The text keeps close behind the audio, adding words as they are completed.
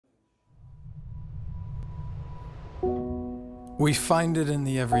We find it in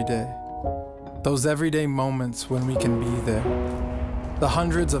the everyday. Those everyday moments when we can be there. The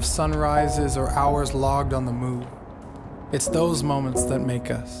hundreds of sunrises or hours logged on the move. It's those moments that make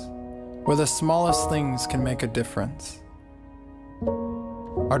us, where the smallest things can make a difference.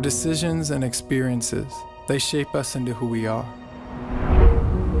 Our decisions and experiences, they shape us into who we are.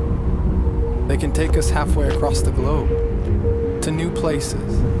 They can take us halfway across the globe, to new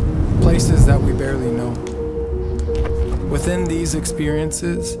places, places that we barely know. Within these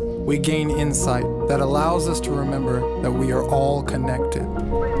experiences, we gain insight that allows us to remember that we are all connected.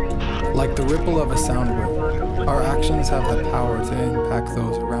 Like the ripple of a sound wave, our actions have the power to impact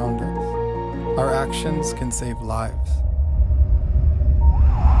those around us. Our actions can save lives.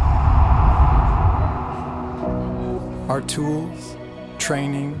 Our tools,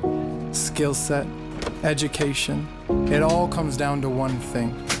 training, skill set, education, it all comes down to one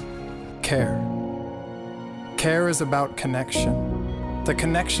thing: care. Care is about connection, the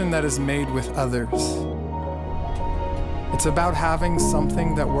connection that is made with others. It's about having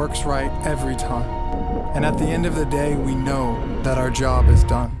something that works right every time. And at the end of the day, we know that our job is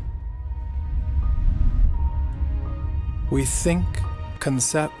done. We think,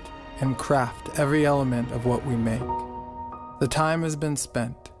 concept, and craft every element of what we make. The time has been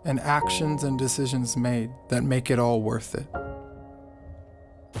spent and actions and decisions made that make it all worth it.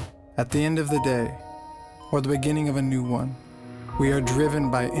 At the end of the day, or the beginning of a new one, we are driven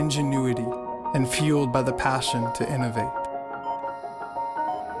by ingenuity and fueled by the passion to innovate.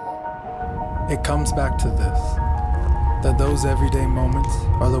 It comes back to this, that those everyday moments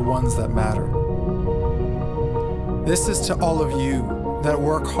are the ones that matter. This is to all of you that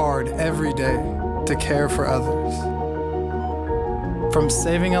work hard every day to care for others. From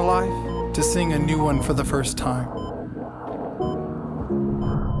saving a life to seeing a new one for the first time.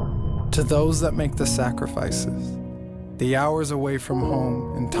 To those that make the sacrifices, the hours away from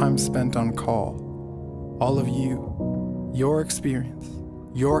home and time spent on call, all of you, your experience,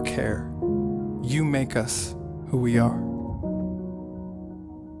 your care, you make us who we are.